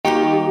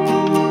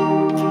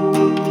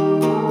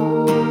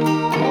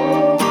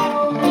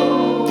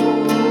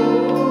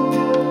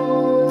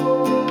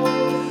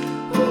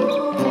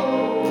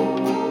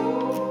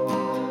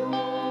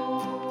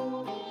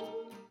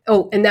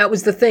Oh, and that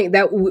was the thing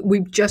that we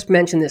just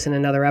mentioned this in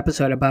another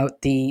episode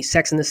about the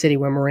Sex in the City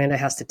where Miranda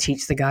has to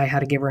teach the guy how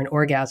to give her an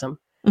orgasm.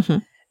 Mm-hmm.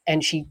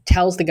 And she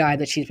tells the guy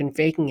that she's been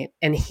faking it.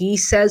 And he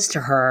says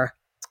to her,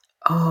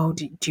 oh,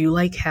 do you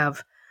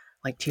have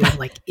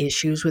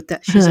issues with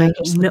that? She's like,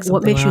 no,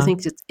 what makes you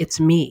think it's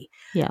me?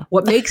 Yeah.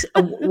 What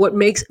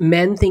makes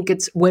men think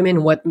it's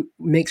women, what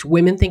makes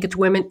women think it's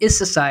women is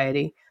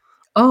society.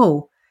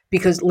 Oh,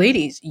 because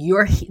ladies,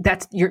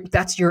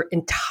 that's your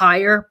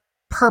entire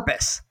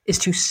purpose is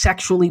to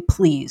sexually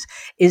please,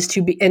 is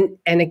to be, and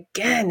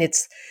again,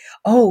 it's,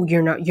 oh,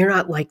 you're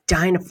not like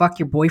dying to fuck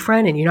your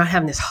boyfriend and you're not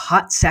having this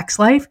hot sex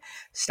life.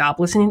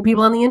 Stop listening to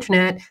people on the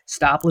internet.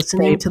 Stop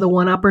listening to the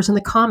one-uppers in the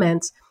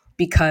comments,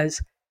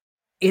 because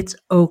it's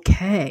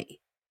okay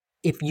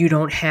if you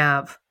don't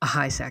have a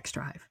high sex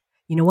drive.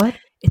 You know what?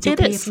 It's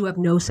okay if you have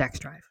no sex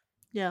drive.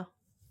 Yeah.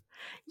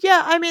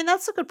 Yeah, I mean,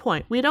 that's a good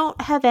point. We don't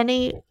have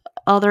any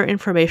other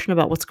information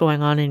about what's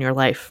going on in your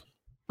life.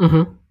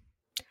 Mm-hmm.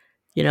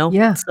 You know?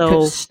 Yeah.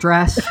 So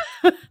stress.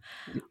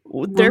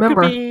 There could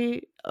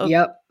be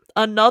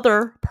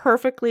another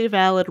perfectly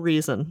valid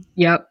reason.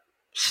 Yep.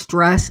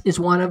 Stress is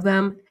one of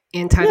them.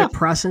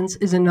 Antidepressants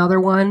is another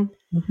one.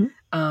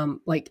 Mm-hmm.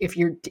 Like if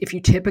you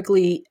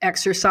typically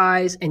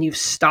exercise and you've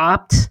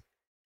stopped,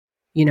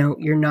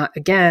 you're not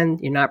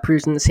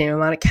producing the same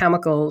amount of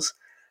chemicals.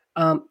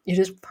 You're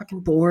just fucking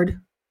bored.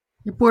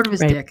 You're bored of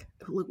his dick.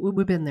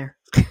 We've been there.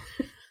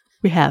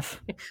 We have.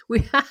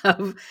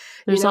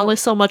 There's only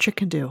so much it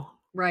can do.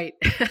 Right.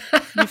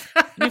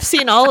 You've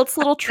seen all its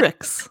little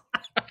tricks.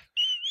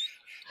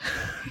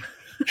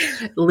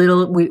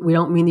 Little, we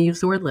don't mean to use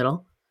the word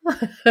little.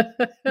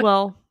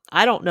 Well,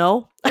 I don't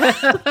know.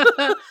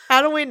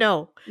 How do we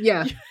know?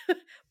 Yeah.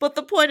 But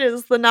the point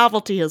is the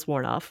novelty has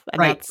worn off.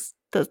 And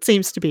that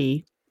seems to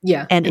be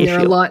an issue.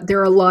 There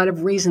are a lot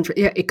of reasons.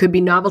 It could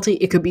be novelty.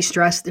 It could be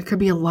stress. There could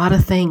be a lot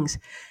of things.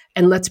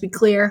 And let's be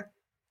clear,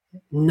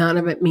 none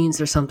of it means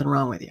there's something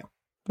wrong with you.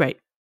 Right.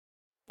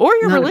 Or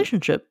your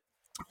relationship.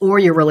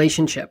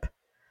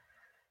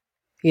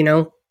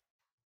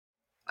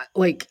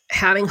 Like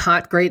having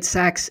hot, great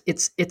sex,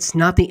 it's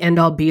not the end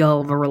all be all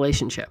of a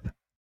relationship.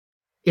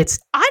 I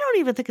don't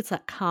even think it's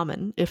that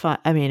common, if we're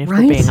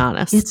being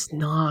honest. It's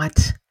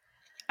not.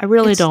 I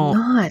really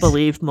don't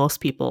believe most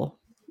people.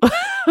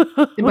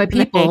 And by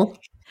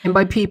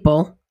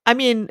people. I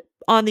mean,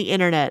 on the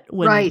internet,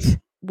 when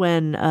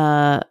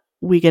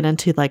we get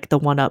into like the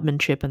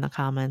one-upmanship in the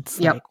comments,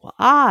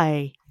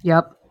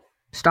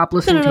 stop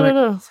listening to it.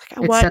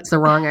 It sets the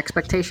wrong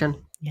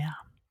expectation. Yeah.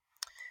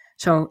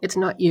 So it's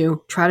not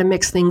you. Try to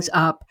mix things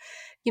up.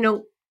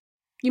 You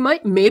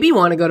might maybe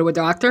want to go to a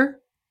doctor,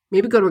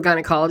 maybe go to a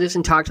gynecologist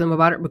and talk to them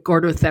about it, but go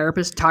to a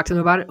therapist, talk to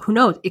them about it. Who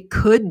knows? It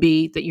could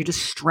be that you're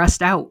just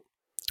stressed out.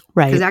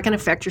 Right. Because that can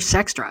affect your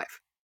sex drive.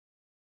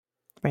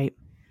 Right.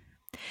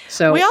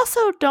 So we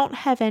also don't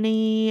have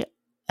any,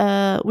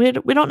 we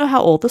don't know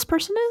how old this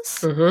person is.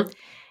 Mm-hmm.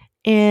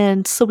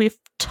 And so we've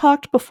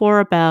talked before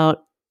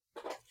about,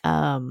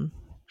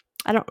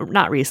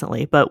 not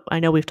recently, but I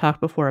know we've talked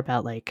before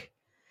about like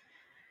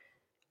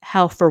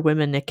how for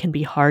women it can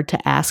be hard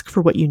to ask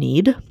for what you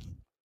need.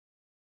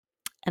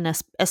 And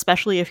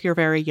especially if you're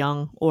very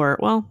young, or,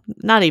 well,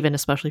 not even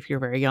especially if you're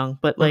very young,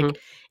 but like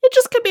it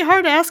just can be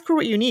hard to ask for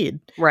what you need.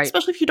 Right.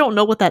 Especially if you don't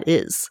know what that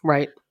is.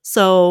 Right.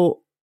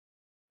 So,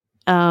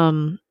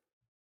 I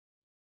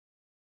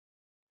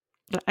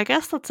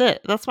guess that's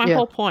it. That's my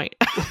whole point.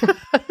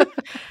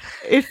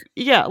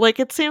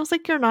 It seems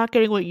like you're not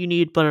getting what you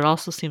need, but it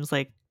also seems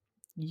like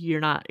you're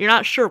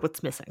not sure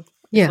what's missing.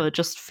 Yeah. So it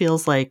just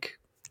feels like,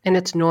 and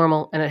it's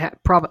normal, and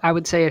I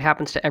would say it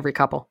happens to every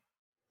couple.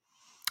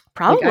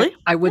 Probably. Like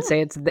I would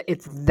say it's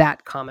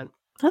that common.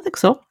 I think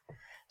so.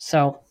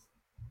 So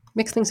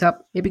mix things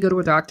up. Maybe go to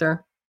a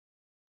doctor.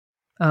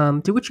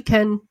 Do what you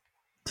can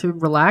to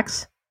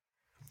relax.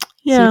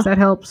 Yeah. See if that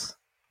helps.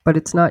 But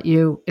it's not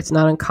you. It's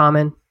not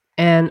uncommon.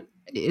 And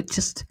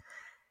it's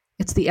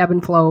the ebb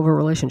and flow of a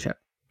relationship.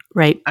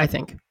 Right. I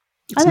think.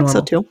 I think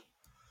so too.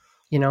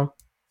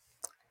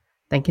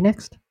 Thank you.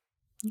 Next.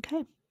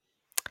 Okay.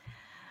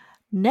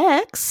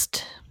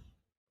 Next,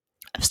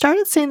 I've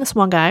started seeing this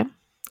one guy,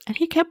 and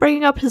he kept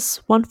bringing up his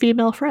one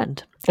female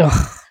friend.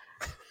 Ugh.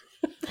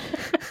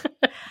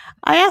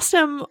 I asked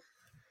him,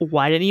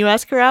 why didn't you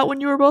ask her out when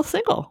you were both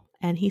single?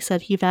 And he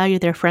said he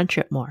valued their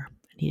friendship more,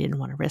 and he didn't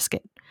want to risk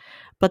it.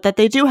 But that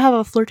they do have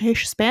a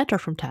flirtatious banter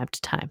from time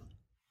to time.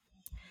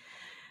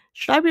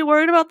 Should I be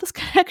worried about this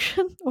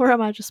connection, or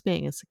am I just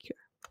being insecure?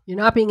 You're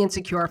not being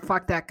insecure.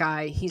 Fuck that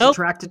guy. He's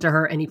attracted to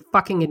her, and he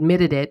fucking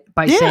admitted it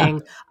by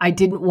saying, I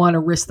didn't want to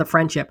risk the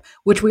friendship,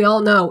 which we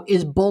all know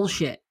is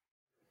bullshit.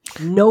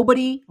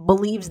 Nobody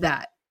believes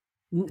that.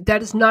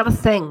 That is not a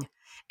thing.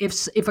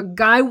 If a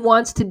guy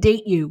wants to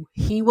date you,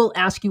 he will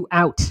ask you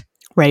out.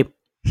 Right.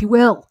 He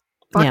will.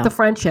 Fuck the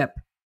friendship.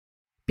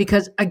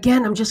 Because,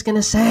 again, I'm just going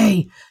to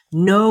say,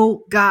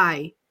 no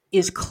guy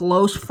is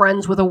close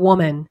friends with a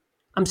woman.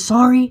 I'm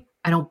sorry.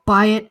 I don't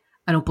buy it.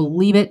 I don't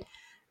believe it.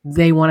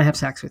 They want to have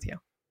sex with you.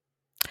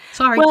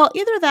 Sorry. Well,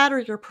 either that or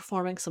you're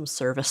performing some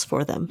service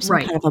for them, some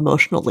Right. kind of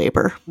emotional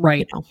labor.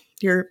 Right. You know,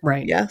 you're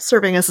Right.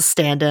 serving as a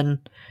stand-in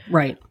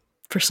Right.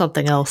 for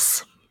something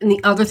else. And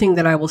the other thing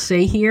that I will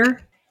say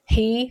here,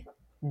 he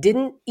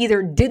didn't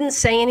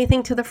say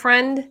anything to the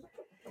friend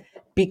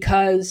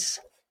because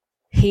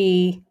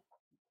he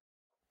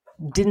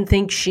didn't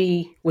think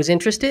she was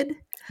interested,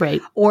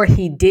 Right. or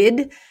he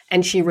did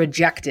and she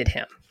rejected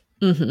him.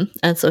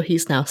 And so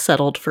he's now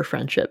settled for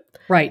friendship.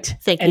 Right.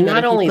 Thinking And that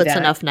not if only he puts that,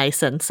 enough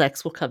nice in,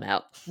 sex will come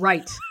out.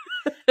 right.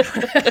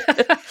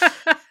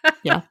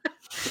 Yeah.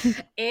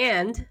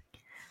 And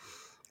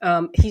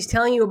he's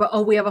telling you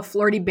about, we have a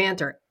flirty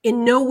banter.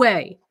 In no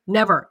way,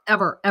 never,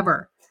 ever,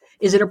 ever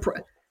is it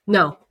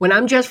no. When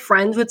I'm just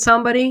friends with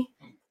somebody,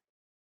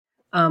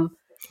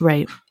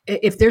 right.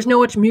 If there's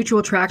no mutual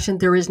attraction,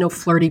 there is no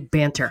flirty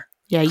banter.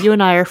 Yeah, you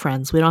and I are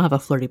friends. We don't have a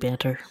flirty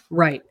banter.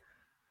 Right.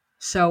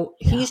 So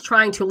he's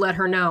trying to let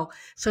her know.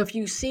 So if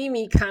you see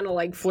me kind of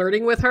like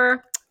flirting with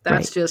her,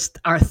 that's just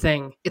our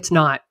thing. It's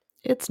not.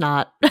 It's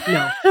not.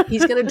 No.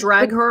 He's going to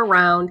drag her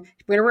around.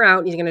 Bring her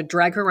out. He's going to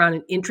drag her around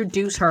and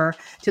introduce her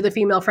to the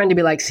female friend to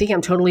be like, see,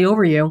 I'm totally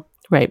over you.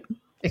 Right.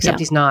 Except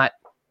he's not.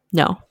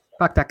 No.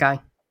 Fuck that guy.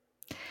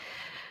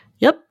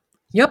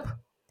 Yep.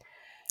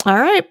 All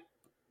right.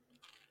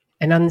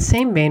 And on the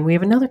same vein, we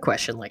have another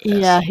question like this.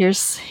 Yeah,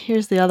 here's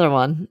the other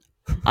one.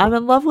 I'm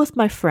in love with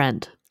my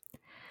friend.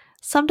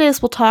 Some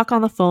days we'll talk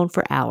on the phone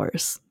for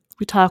hours.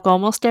 We talk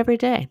almost every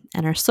day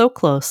and are so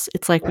close,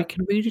 it's like we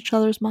can read each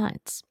other's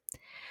minds.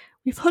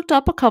 We've hooked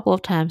up a couple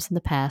of times in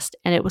the past,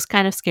 and it was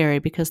kind of scary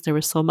because there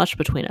was so much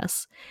between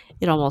us.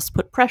 It almost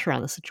put pressure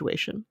on the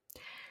situation.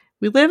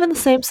 We live in the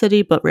same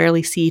city but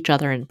rarely see each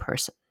other in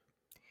person.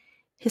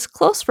 His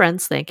close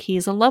friends think he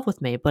is in love with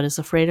me but is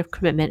afraid of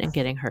commitment and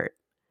getting hurt.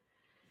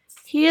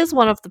 He is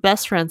one of the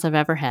best friends I've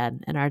ever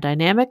had, and our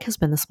dynamic has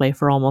been this way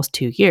for almost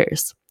 2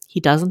 years. He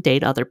doesn't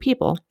date other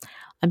people.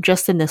 I'm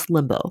just in this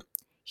limbo.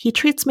 He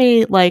treats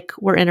me like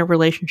we're in a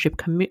relationship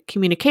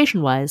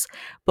communication-wise,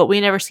 but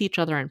we never see each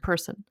other in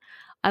person.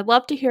 I'd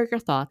love to hear your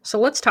thoughts. So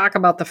let's talk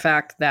about the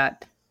fact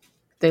that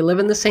they live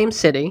in the same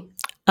city.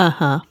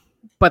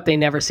 But they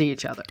never see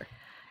each other.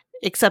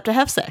 Except to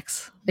have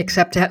sex.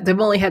 They've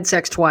only had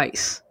sex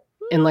twice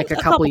in like a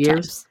couple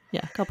years. Times.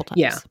 Yeah, a couple times.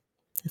 Yeah.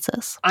 It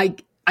says.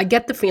 I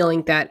get the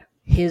feeling that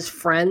his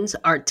friends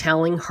are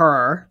telling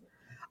her,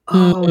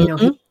 you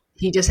know,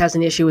 he just has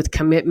an issue with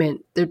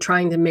commitment. They're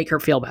trying to make her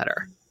feel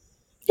better.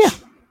 Yeah.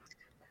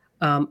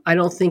 I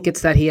don't think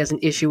it's that he has an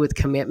issue with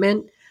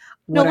commitment.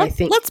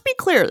 Let's be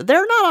clear.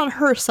 They're not on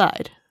her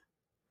side.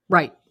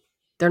 Right.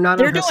 They're not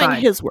on her side. They're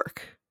doing his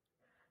work.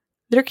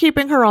 They're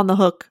keeping her on the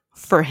hook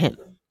for him.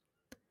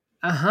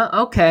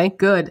 Okay,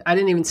 good. I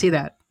didn't even see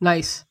that.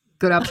 Nice.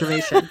 Good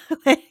observation.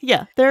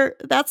 Yeah, they're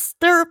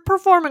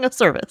performing a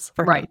service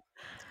for right.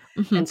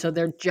 him. And so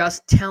they're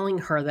just telling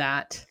her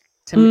that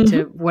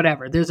to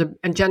whatever. There's an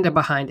agenda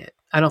behind it.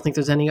 I don't think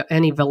there's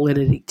any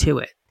validity to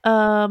it.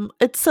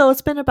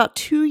 It's been about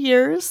 2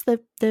 years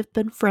they've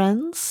been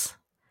friends.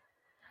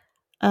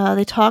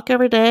 They talk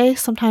every day,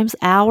 sometimes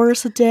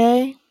hours a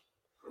day.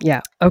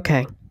 Yeah.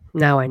 Okay.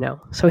 Now I know.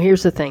 So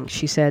here's the thing.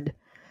 She said,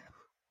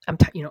 I'm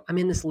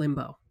in this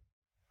limbo.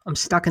 I'm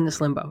stuck in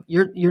this limbo.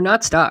 You're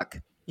not stuck.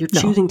 You're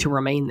choosing to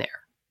remain there.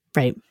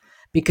 Right.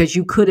 Because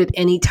you could at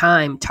any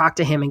time talk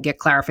to him and get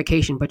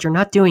clarification, but you're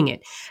not doing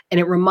it. And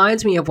it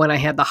reminds me of when I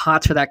had the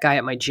hots for that guy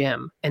at my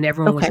gym and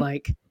everyone was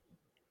like,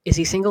 is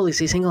he single? Is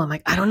he single? I'm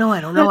like, I don't know.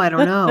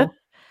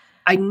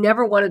 I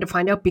never wanted to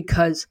find out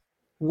because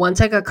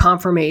once I got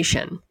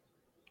confirmation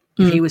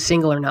if he was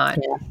single or not,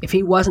 if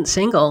he wasn't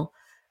single,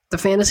 the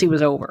fantasy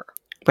was over.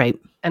 Right.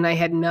 And I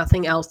had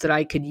nothing else that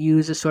I could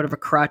use as sort of a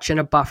crutch and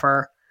a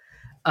buffer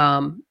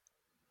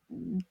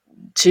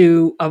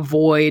to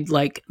avoid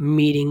like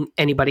meeting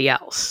anybody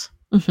else.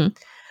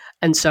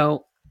 And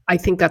so I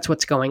think that's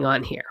what's going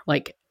on here.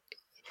 Like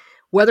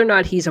whether or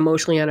not he's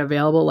emotionally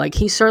unavailable, like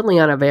he's certainly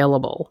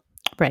unavailable.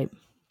 Right.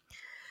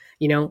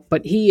 You know,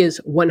 but he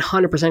is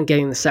 100%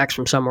 getting the sex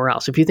from somewhere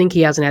else. If you think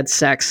he hasn't had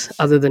sex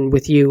other than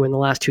with you in the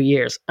last 2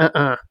 years,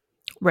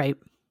 Right.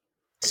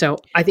 So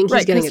I think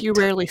he's getting you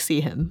rarely see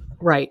him.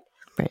 Right.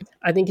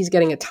 I think he's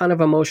getting a ton of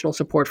emotional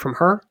support from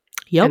her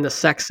and the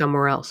sex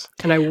somewhere else.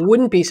 And I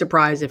wouldn't be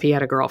surprised if he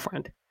had a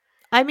girlfriend.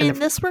 I mean,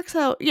 this works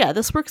out. Yeah,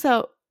 this works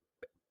out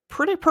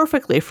pretty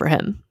perfectly for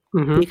him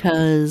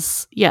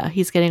because,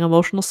 he's getting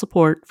emotional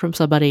support from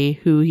somebody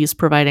who he's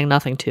providing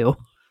nothing to.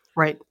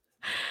 Right.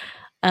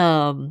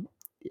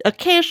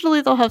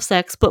 Occasionally they'll have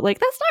sex, but like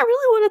that's not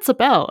really what it's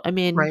about. I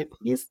mean,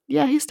 he's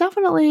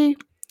definitely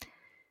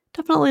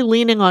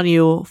leaning on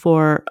you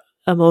for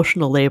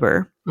emotional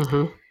labor,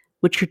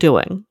 which you're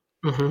doing.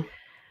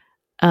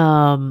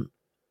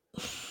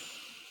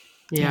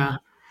 Yeah.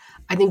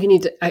 I think you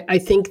need to, I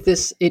think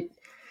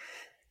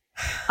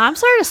I'm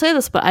sorry to say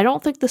this, but I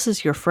don't think this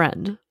is your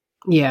friend.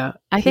 Yeah.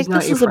 I think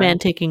this is a man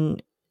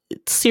taking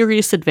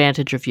serious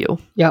advantage of you.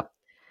 Yep.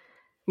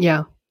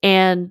 Yeah.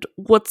 And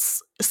what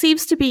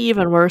seems to be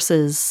even worse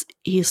is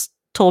he's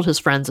told his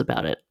friends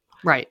about it.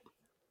 Right.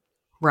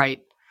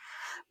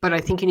 But I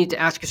think you need to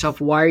ask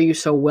yourself, why are you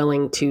so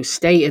willing to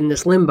stay in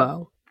this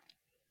limbo?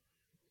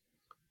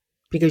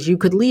 Because you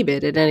could leave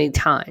it at any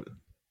time.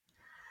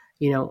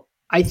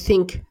 I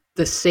think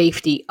the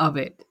safety of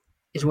it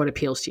is what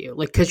appeals to you.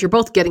 Like, because you're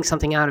both getting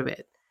something out of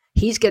it.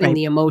 He's getting Right.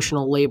 the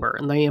emotional labor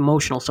and the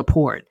emotional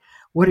support.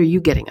 What are you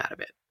getting out of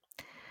it?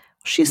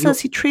 She says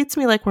he treats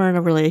me like we're in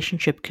a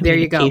relationship There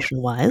you go.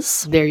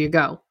 communication-wise. There you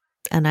go.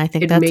 And I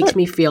think It that's makes it.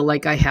 me feel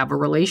like I have a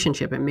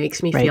relationship. It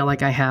makes me Right. feel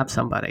like I have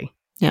somebody.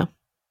 Yeah.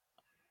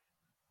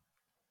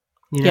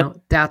 Yep.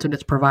 That's what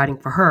it's providing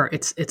for her.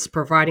 It's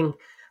providing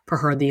for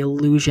her the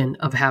illusion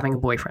of having a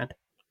boyfriend.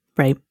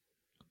 Right.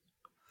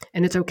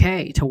 And it's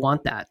okay to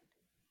want that.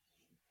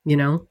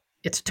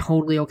 It's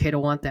totally okay to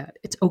want that.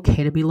 It's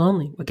okay to be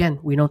lonely. Again,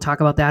 we don't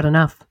talk about that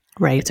enough.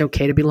 Right. It's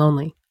okay to be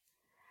lonely.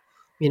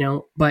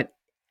 But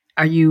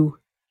are you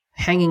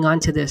hanging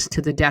on to this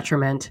to the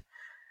detriment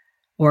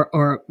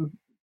or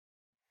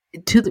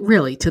to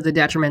the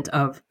detriment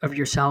of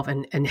yourself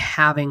and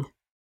having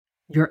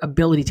your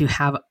ability to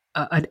have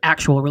an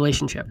actual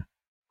relationship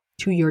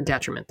to your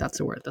detriment? That's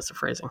the word. That's the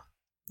phrasing.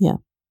 Yeah.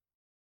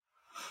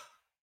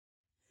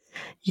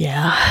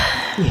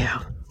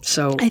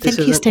 So I think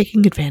he's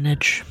taking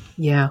advantage.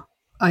 Yeah,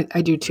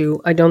 I do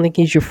too. I don't think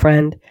he's your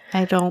friend.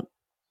 I don't.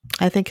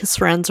 I think his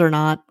friends are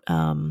not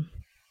on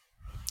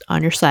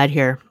your side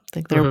here. I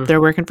think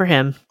they're working for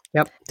him.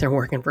 Yep, they're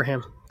working for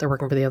him. They're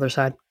working for the other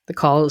side. The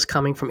call is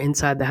coming from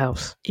inside the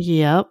house.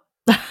 Yep.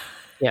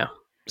 Yeah.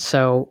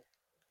 So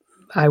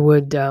I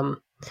would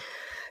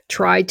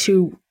try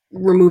to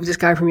remove this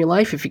guy from your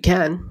life if you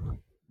can.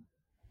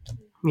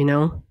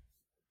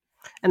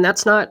 And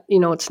that's not,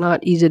 it's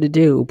not easy to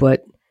do,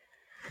 but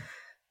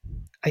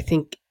I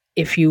think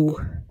if your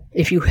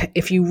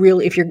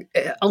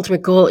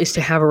ultimate goal is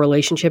to have a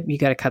relationship, you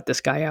got to cut this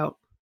guy out.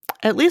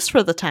 At least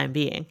for the time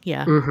being.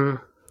 Yeah. Mm-hmm.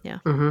 Yeah.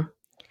 Mm-hmm.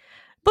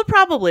 But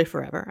probably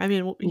forever. I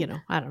mean,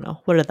 I don't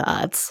know. What are the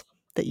odds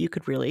that you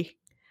could really...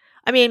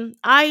 I mean,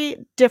 I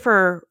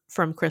differ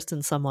from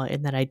Kristen somewhat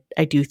in that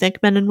I do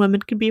think men and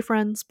women can be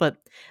friends, but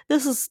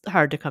this is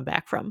hard to come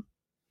back from.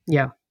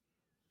 Yeah,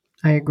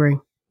 I agree.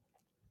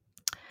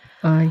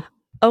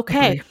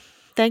 Okay.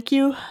 Thank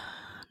you.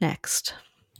 Next.